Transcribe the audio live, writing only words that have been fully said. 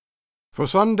For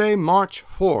Sunday, March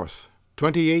 4th,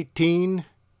 2018,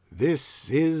 this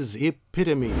is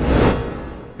Epitome,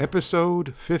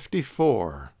 Episode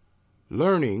 54,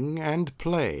 Learning and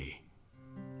Play.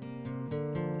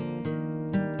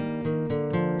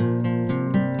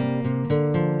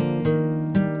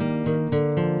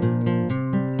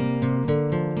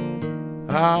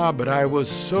 But I was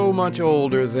so much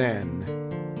older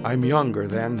then. I'm younger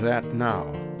than that now.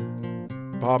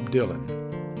 Bob Dylan.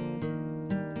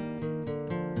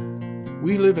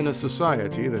 We live in a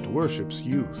society that worships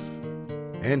youth.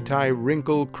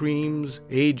 Anti-wrinkle creams,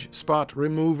 age spot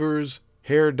removers,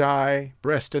 hair dye,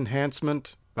 breast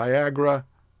enhancement, Viagra,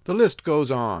 the list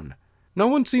goes on. No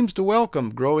one seems to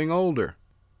welcome growing older.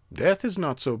 Death is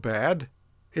not so bad.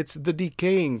 It's the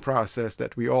decaying process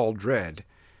that we all dread.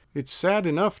 It's sad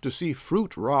enough to see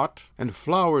fruit rot and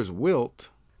flowers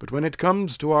wilt, but when it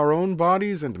comes to our own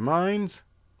bodies and minds,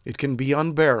 it can be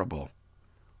unbearable.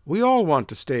 We all want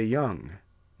to stay young.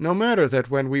 No matter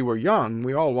that when we were young,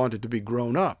 we all wanted to be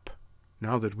grown up.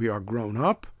 Now that we are grown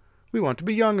up, we want to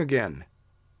be young again.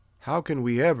 How can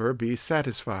we ever be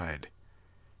satisfied?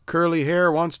 Curly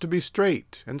hair wants to be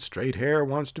straight, and straight hair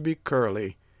wants to be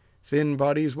curly. Thin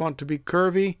bodies want to be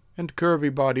curvy, and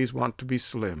curvy bodies want to be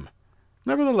slim.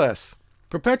 Nevertheless,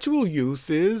 perpetual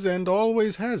youth is and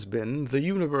always has been the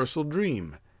universal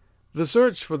dream. The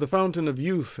search for the fountain of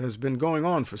youth has been going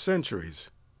on for centuries.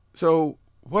 So,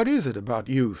 what is it about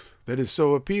youth that is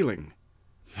so appealing?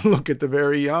 Look at the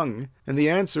very young, and the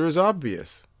answer is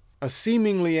obvious. A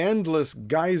seemingly endless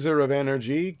geyser of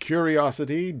energy,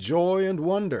 curiosity, joy, and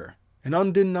wonder. An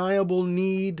undeniable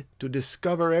need to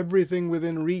discover everything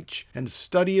within reach and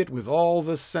study it with all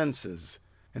the senses.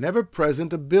 An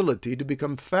ever-present ability to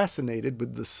become fascinated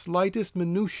with the slightest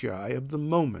minutiae of the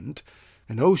moment,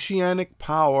 an oceanic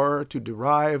power to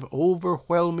derive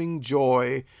overwhelming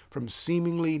joy from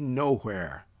seemingly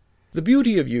nowhere. The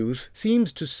beauty of youth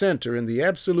seems to center in the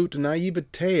absolute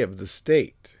naivete of the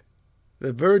state,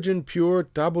 the virgin pure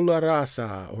tabula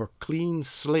rasa, or clean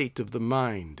slate of the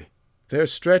mind. There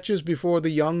stretches before the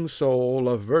young soul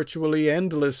a virtually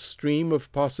endless stream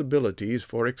of possibilities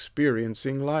for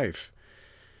experiencing life.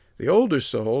 The older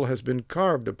soul has been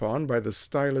carved upon by the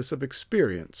stylus of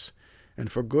experience, and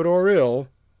for good or ill,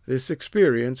 this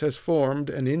experience has formed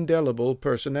an indelible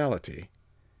personality.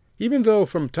 Even though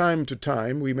from time to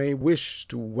time we may wish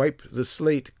to wipe the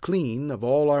slate clean of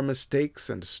all our mistakes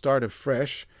and start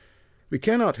afresh, we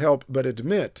cannot help but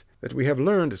admit that we have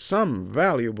learned some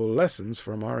valuable lessons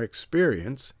from our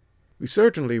experience. We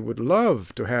certainly would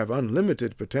love to have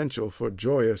unlimited potential for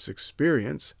joyous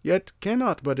experience, yet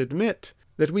cannot but admit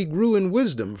that we grew in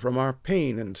wisdom from our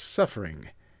pain and suffering.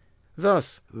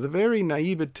 Thus, the very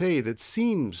naivete that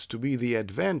seems to be the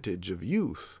advantage of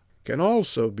youth can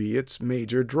also be its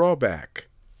major drawback.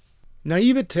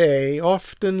 Naivete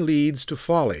often leads to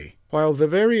folly, while the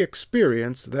very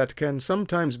experience that can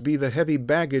sometimes be the heavy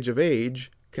baggage of age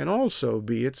can also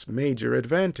be its major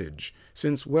advantage,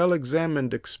 since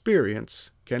well-examined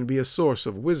experience can be a source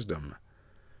of wisdom.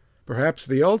 Perhaps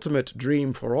the ultimate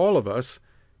dream for all of us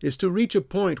is to reach a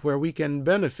point where we can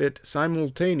benefit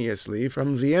simultaneously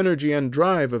from the energy and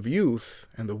drive of youth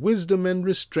and the wisdom and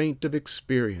restraint of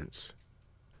experience.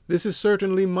 This is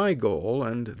certainly my goal,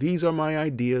 and these are my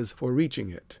ideas for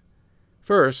reaching it.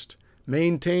 First,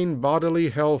 maintain bodily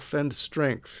health and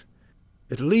strength.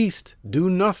 At least,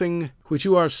 do nothing which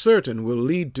you are certain will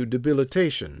lead to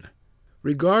debilitation.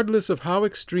 Regardless of how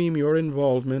extreme your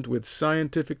involvement with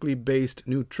scientifically based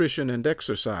nutrition and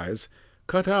exercise,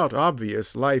 cut out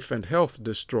obvious life and health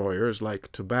destroyers like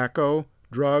tobacco,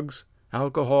 drugs,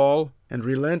 alcohol, and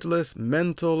relentless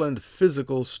mental and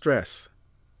physical stress.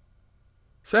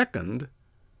 Second,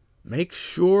 make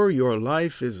sure your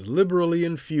life is liberally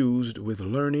infused with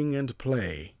learning and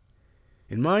play.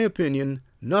 In my opinion,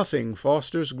 nothing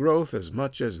fosters growth as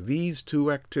much as these two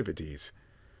activities.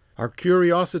 Our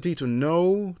curiosity to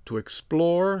know, to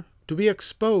explore, to be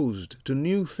exposed to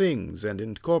new things and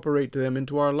incorporate them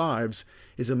into our lives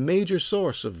is a major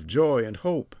source of joy and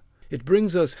hope. It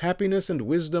brings us happiness and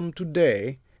wisdom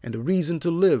today and a reason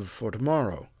to live for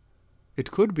tomorrow.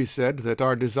 It could be said that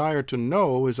our desire to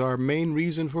know is our main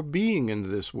reason for being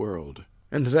in this world,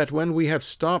 and that when we have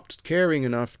stopped caring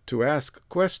enough to ask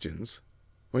questions,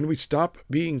 when we stop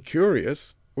being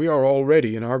curious, we are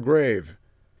already in our grave.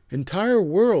 Entire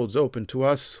worlds open to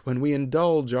us when we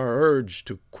indulge our urge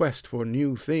to quest for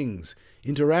new things,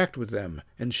 interact with them,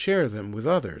 and share them with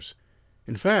others.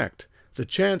 In fact, the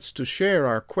chance to share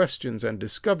our questions and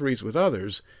discoveries with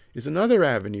others is another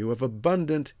avenue of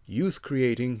abundant,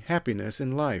 youth-creating happiness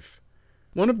in life.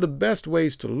 One of the best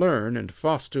ways to learn and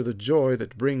foster the joy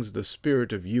that brings the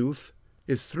spirit of youth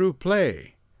is through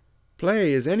play.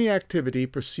 Play is any activity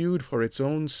pursued for its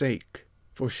own sake,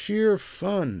 for sheer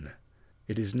fun.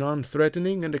 It is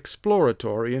non-threatening and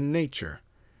exploratory in nature.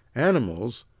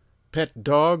 Animals, pet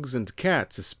dogs and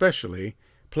cats especially,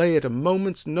 play at a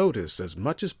moment's notice as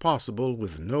much as possible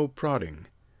with no prodding.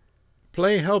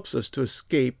 Play helps us to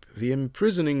escape the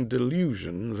imprisoning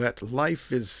delusion that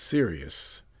life is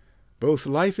serious. Both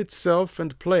life itself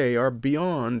and play are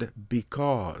beyond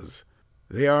because.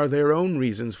 They are their own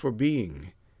reasons for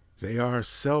being. They are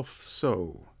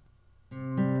self-so.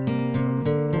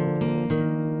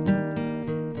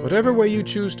 Whatever way you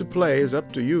choose to play is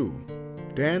up to you.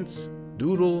 Dance,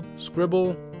 doodle,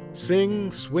 scribble,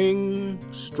 sing, swing,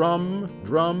 strum,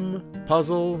 drum,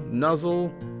 puzzle,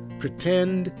 nuzzle,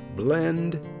 pretend,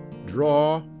 blend,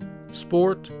 draw,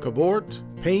 sport, cavort,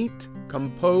 paint,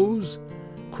 compose,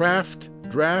 craft,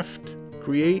 draft,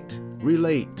 create,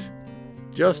 relate.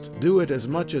 Just do it as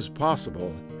much as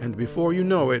possible, and before you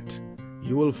know it,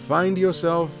 you will find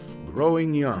yourself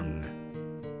growing young.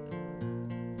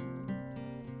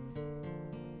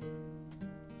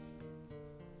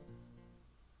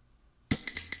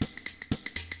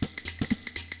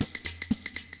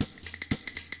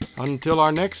 Until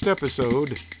our next episode,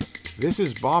 this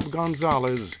is Bob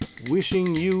Gonzalez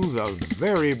wishing you the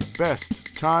very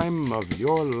best time of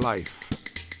your life.